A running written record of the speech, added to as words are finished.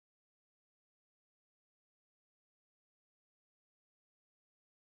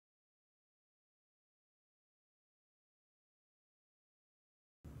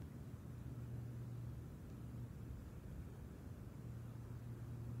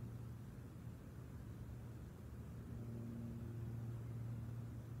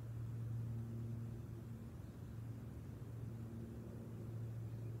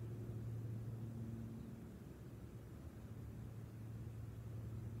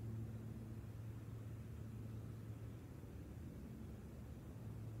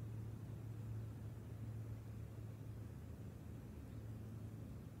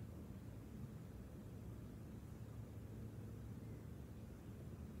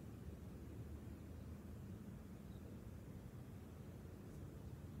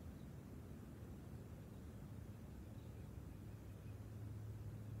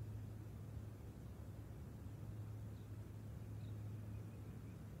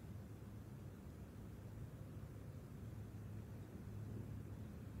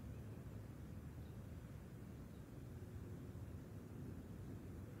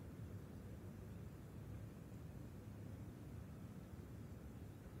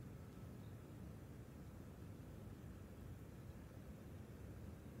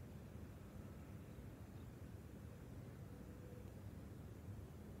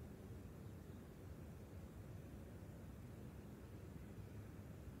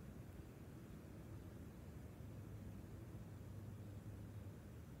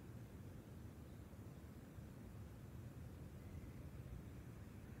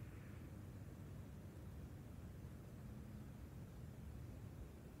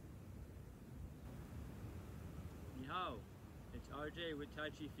RJ with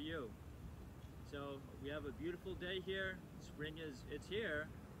Tai Chi for you. So we have a beautiful day here. Spring it's here,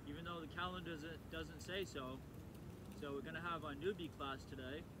 even though the calendar doesn't say so. So we're gonna have our newbie class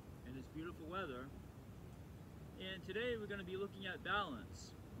today in this beautiful weather. And today we're gonna be looking at balance.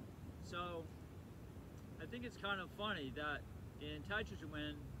 So I think it's kind of funny that in Tai Chi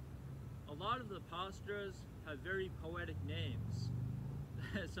Chuan, a lot of the postures have very poetic names,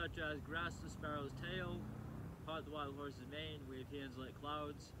 such as grasp the sparrow's tail, part the wild horse's mane, wave hands like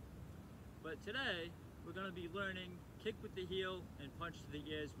clouds. But today, we're going to be learning kick with the heel and punch to the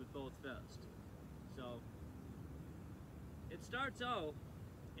ears with both fists. So, it starts out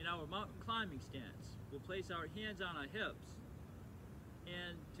in our mountain climbing stance. We'll place our hands on our hips.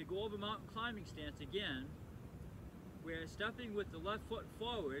 And to go over mountain climbing stance again, we're stepping with the left foot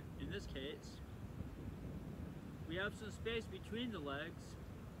forward, in this case. We have some space between the legs,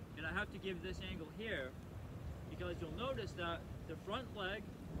 and I have to give this angle here, because you'll notice that the front leg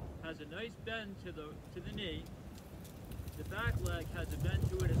has a nice bend to the knee. The back leg has a bend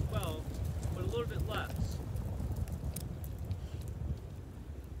to it as well, but a little bit less.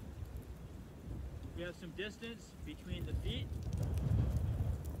 We have some distance between the feet.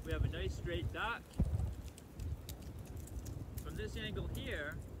 We have a nice straight back. From this angle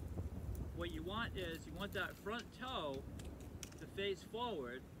here, what you want is you want that front toe to face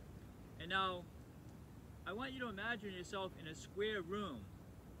forward. And now I want you to imagine yourself in a square room.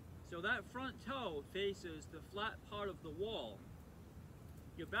 So that front toe faces the flat part of the wall.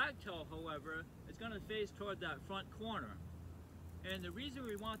 Your back toe, however, is going to face toward that front corner. And the reason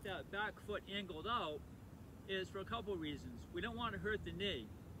we want that back foot angled out is for a couple reasons. We don't want to hurt the knee.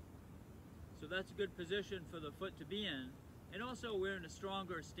 So that's a good position for the foot to be in. And also we're in a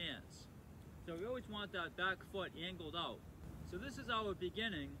stronger stance. So we always want that back foot angled out. So this is our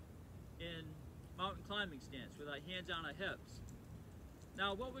beginning in mountain climbing stance with our hands on our hips.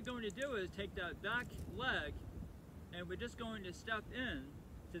 Now what we're going to do is take that back leg and we're just going to step in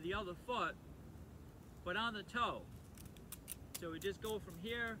to the other foot, but on the toe. So we just go from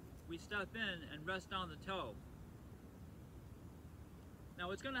here, we step in and rest on the toe. Now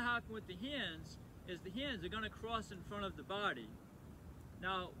what's going to happen with the hands is the hands are going to cross in front of the body.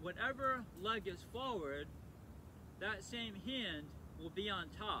 Now whatever leg is forward, that same hand will be on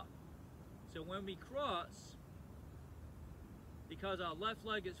top. So when we cross, because our left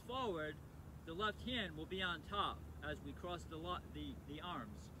leg is forward, the left hand will be on top as we cross the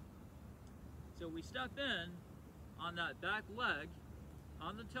arms. So we step in on that back leg,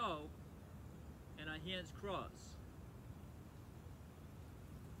 on the toe, and our hands cross.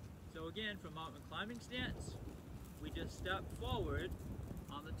 So again, from mountain climbing stance, we just step forward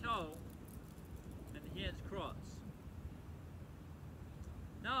on the toe, and the hands cross.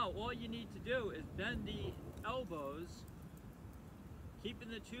 Now all you need to do is bend the elbows, keeping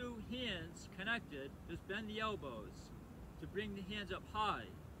the two hands connected. Just bend the elbows to bring the hands up high.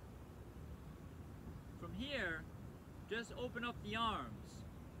 From here, just open up the arms,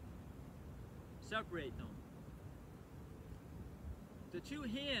 separate them. The two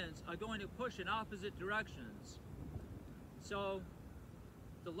hands are going to push in opposite directions. So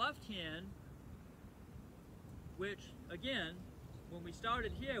the left hand, which again, when we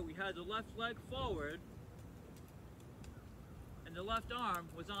started here, we had the left leg forward and the left arm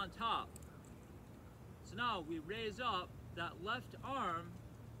was on top. So now we raise up, that left arm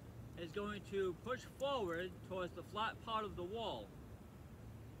is going to push forward towards the flat part of the wall.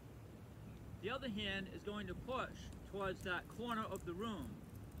 The other hand is going to push towards that corner of the room.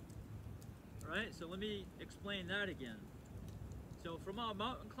 All right, so let me explain that again. So from our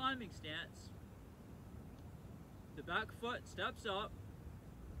mountain climbing stance, the back foot steps up,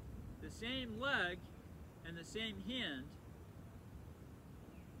 the same leg and the same hand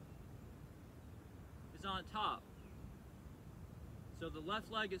is on top. So the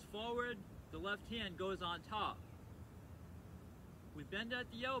left leg is forward, the left hand goes on top. We bend at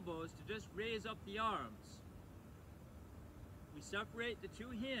the elbows to just raise up the arms. We separate the two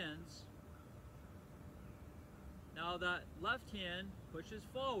hands. Now that left hand pushes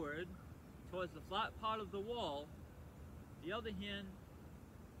forward towards the flat part of the wall. The other hand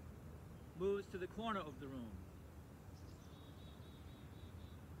moves to the corner of the room.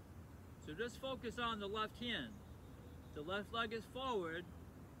 So just focus on the left hand. The left leg is forward,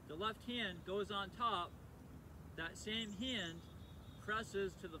 the left hand goes on top, that same hand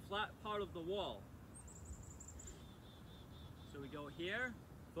presses to the flat part of the wall. So we go here,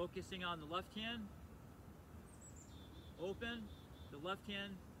 focusing on the left hand, open the left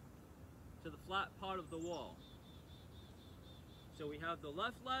hand to the flat part of the wall. So we have the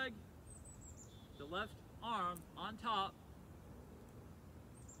left leg, the left arm on top,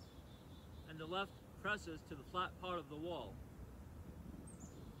 and the left presses to the flat part of the wall.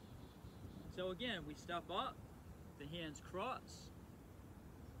 So again, we step up, the hands cross,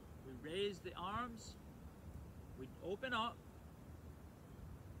 we raise the arms, we open up,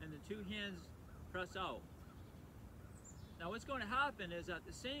 and the two hands press out. Now what's going to happen is at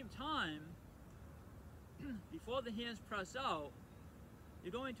the same time, before the hands press out,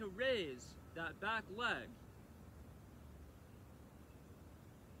 you're going to raise that back leg.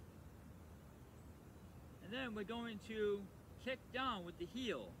 And then we're going to kick down with the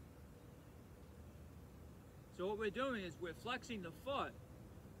heel. So what we're doing is we're flexing the foot,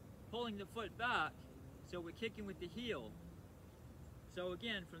 pulling the foot back, so we're kicking with the heel. So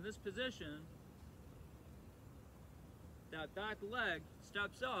again, from this position, that back leg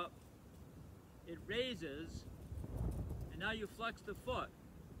steps up, it raises, and now you flex the foot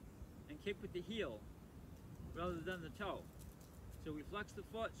and kick with the heel rather than the toe. So we flex the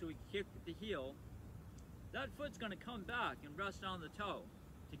foot so we kick with the heel. That foot's going to come back and rest on the toe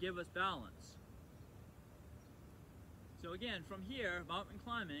to give us balance. So again, from here, mountain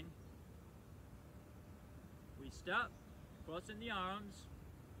climbing, we step, crossing the arms,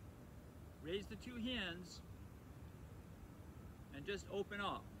 raise the two hands, and just open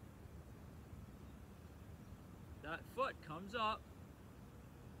up. That foot comes up,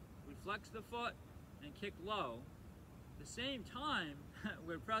 we flex the foot and kick low. At the same time,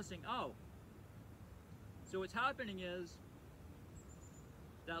 we're pressing out. So what's happening is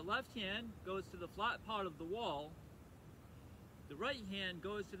that left hand goes to the flat part of the wall, the right hand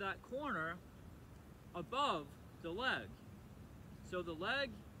goes to that corner above the leg. So the leg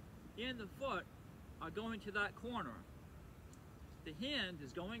and the foot are going to that corner. The hand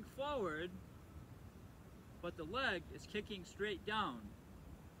is going forward, but the leg is kicking straight down.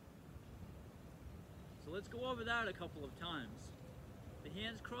 So let's go over that a couple of times. The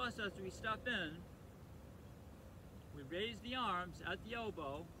hands cross as we step in. We raise the arms at the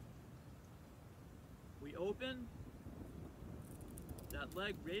elbow. We open. That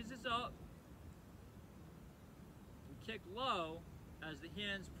leg raises up. We kick low as the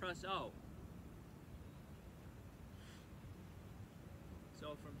hands press out.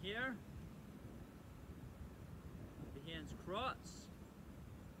 So from here, the hands cross.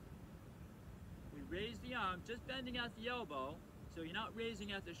 We raise the arm, just bending at the elbow. So you're not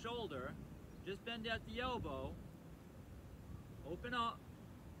raising at the shoulder, just bend at the elbow. Open up.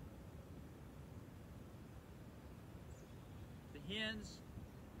 The hands,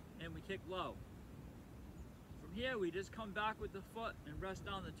 and we kick low. From here, we just come back with the foot and rest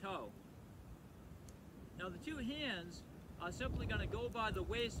on the toe. Now the two hands are simply going to go by the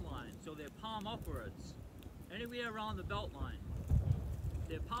waistline, so they're palm upwards, anywhere around the belt line.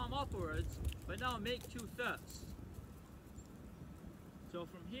 They're palm upwards, but now make two fists. So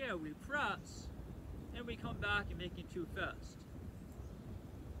from here, we press, and we come back and making two fists.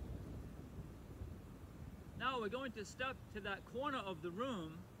 Now we're going to step to that corner of the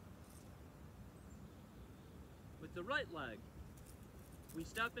room with the right leg. We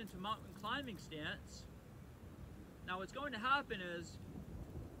step into mountain climbing stance. Now what's going to happen is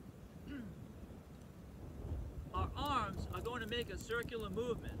our arms are going to make a circular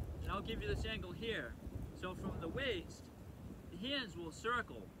movement. And I'll give you this angle here. So from the waist, the hands will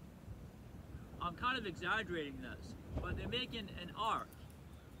circle. I'm kind of exaggerating this, but they're making an arc,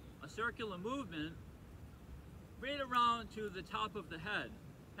 a circular movement right around to the top of the head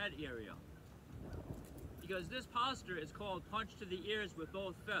area. Because this posture is called punch to the ears with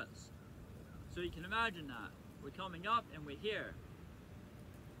both fists. So you can imagine that. We're coming up and we're here.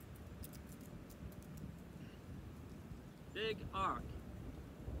 Big arc.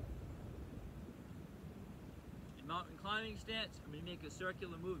 In mountain climbing stance, I'm going to make a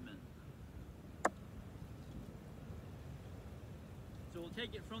circular movement. So we'll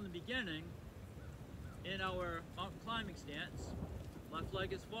take it from the beginning. In our mountain climbing stance, left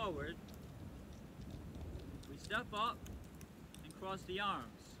leg is forward. We step up and cross the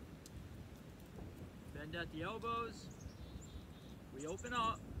arms. Bend at the elbows. We open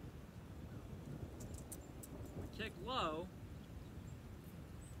up. We kick low.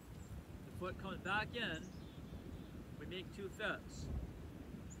 The foot comes back in. We make two fists.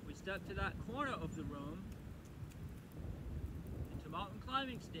 We step to that corner of the room into mountain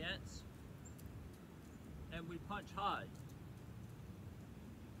climbing stance. And we punch high.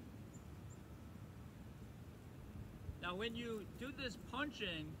 Now when you do this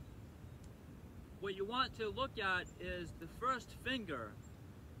punching, what you want to look at is the first finger.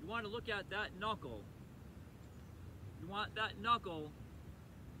 You want to look at that knuckle. You want that knuckle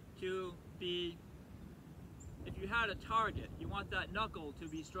to be, if you had a target, you want that knuckle to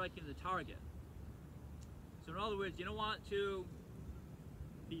be striking the target. So in other words, you don't want to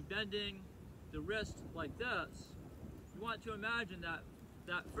be bending the wrist like this. You want to imagine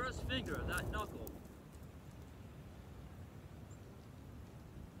that first finger, that knuckle,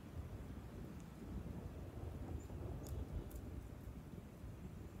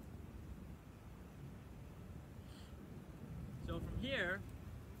 so from here,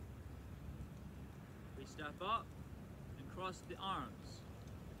 we step up and cross the arms.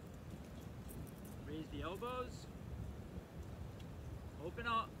 Raise the elbows, open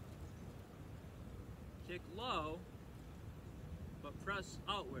up, kick low, but press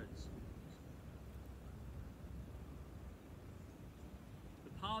outwards.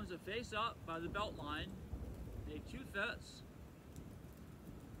 The palms are face up by the belt line, make 2 fists,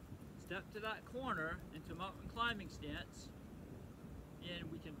 step to that corner into mountain climbing stance,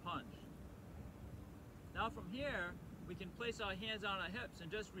 and we can punch. Now from here, we can place our hands on our hips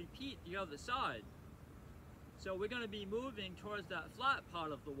and just repeat the other side. So we're going to be moving towards that flat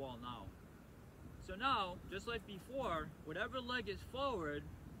part of the wall now. So now, just like before, whatever leg is forward,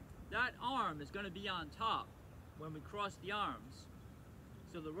 that arm is going to be on top when we cross the arms.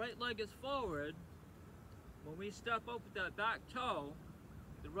 So the right leg is forward. When we step up with that back toe,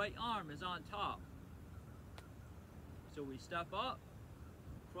 the right arm is on top. So we step up,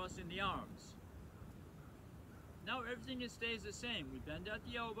 crossing the arms. Now everything stays the same. We bend at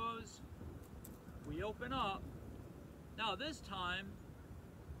the elbows, we open up. Now this time,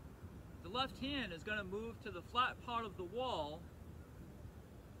 the left hand is going to move to the flat part of the wall,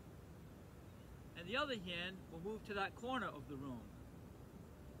 and the other hand will move to that corner of the room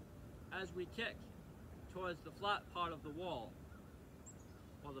as we kick towards the flat part of the wall,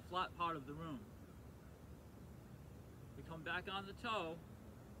 or the flat part of the room. We come back on the toe,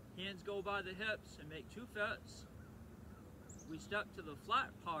 hands go by the hips and make 2 fists. We step to the flat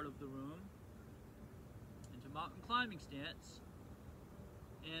part of the room into mountain climbing stance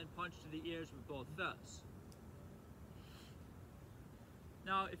and punch to the ears with both fists.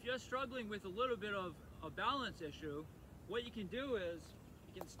 Now, if you're struggling with a little bit of a balance issue, what you can do is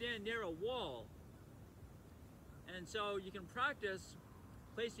you can stand near a wall, and so you can practice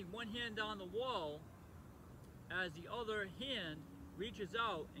placing one hand on the wall as the other hand reaches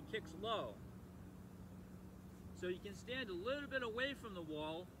out and kicks low. So you can stand a little bit away from the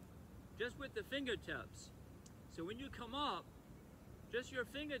wall just with the fingertips. So when you come up, just your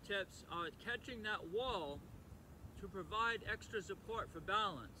fingertips are catching that wall to provide extra support for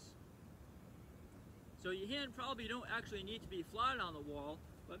balance. So your hand probably don't actually need to be flat on the wall,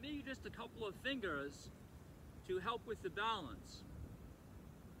 but maybe just a couple of fingers to help with the balance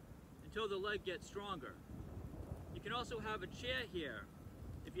until the leg gets stronger. You can also have a chair here.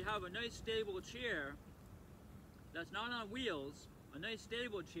 If you have a nice stable chair that's not on wheels, a nice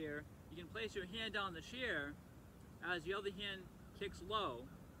stable chair, you can place your hand on the chair as the other hand kicks low.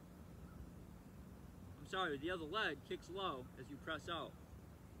 I'm sorry, the other leg kicks low as you press out.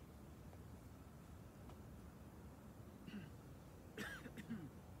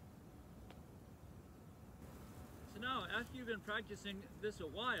 So now, after you've been practicing this a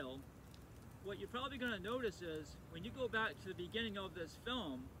while, what you're probably going to notice is when you go back to the beginning of this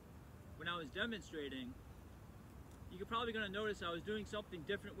film, when I was demonstrating, you're probably going to notice I was doing something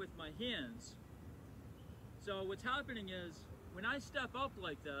different with my hands. So what's happening is when I step up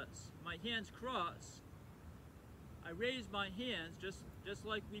like this, my hands cross, I raise my hands just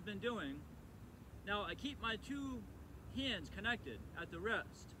like we've been doing. Now I keep my 2 hands connected at the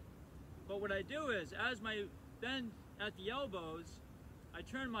wrist. But what I do is, as I bend at the elbows, I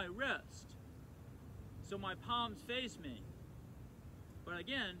turn my wrist so my palms face me. But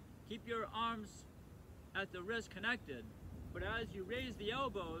again, keep your arms at the wrist connected, but as you raise the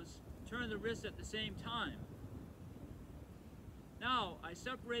elbows, turn the wrist at the same time. Now I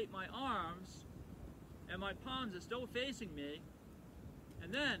separate my arms and my palms are still facing me,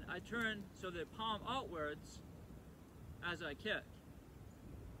 and then I turn so the palm outwards as I kick.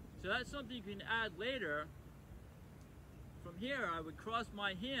 So that's something you can add later. From here I would cross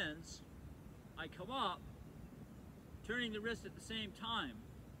my hands, I come up, turning the wrist at the same time,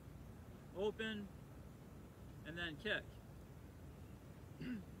 open, and then kick.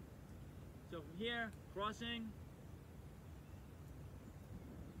 So from here, crossing,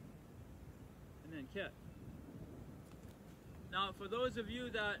 and then kick. Now for those of you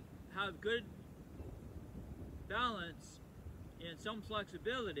that have good balance and some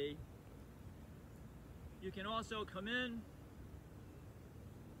flexibility, you can also come in,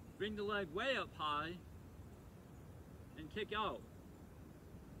 bring the leg way up high, and kick out.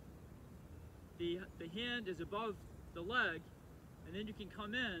 the hand is above the leg, and then you can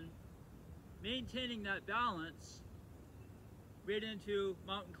come in, maintaining that balance right into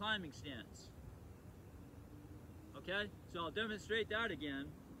mountain climbing stance. Okay, so I'll demonstrate that again.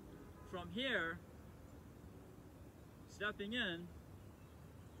 From here, stepping in,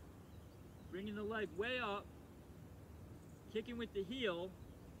 bringing the leg way up, kicking with the heel,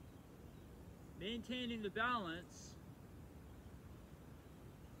 maintaining the balance,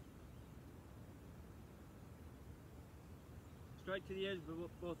 strike to the edge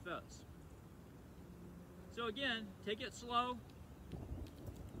of both fists. So again, take it slow,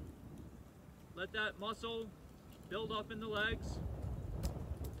 let that muscle build up in the legs,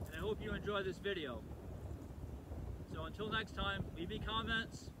 and I hope you enjoy this video. So until next time, leave me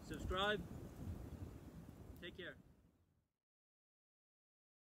comments, subscribe, take care.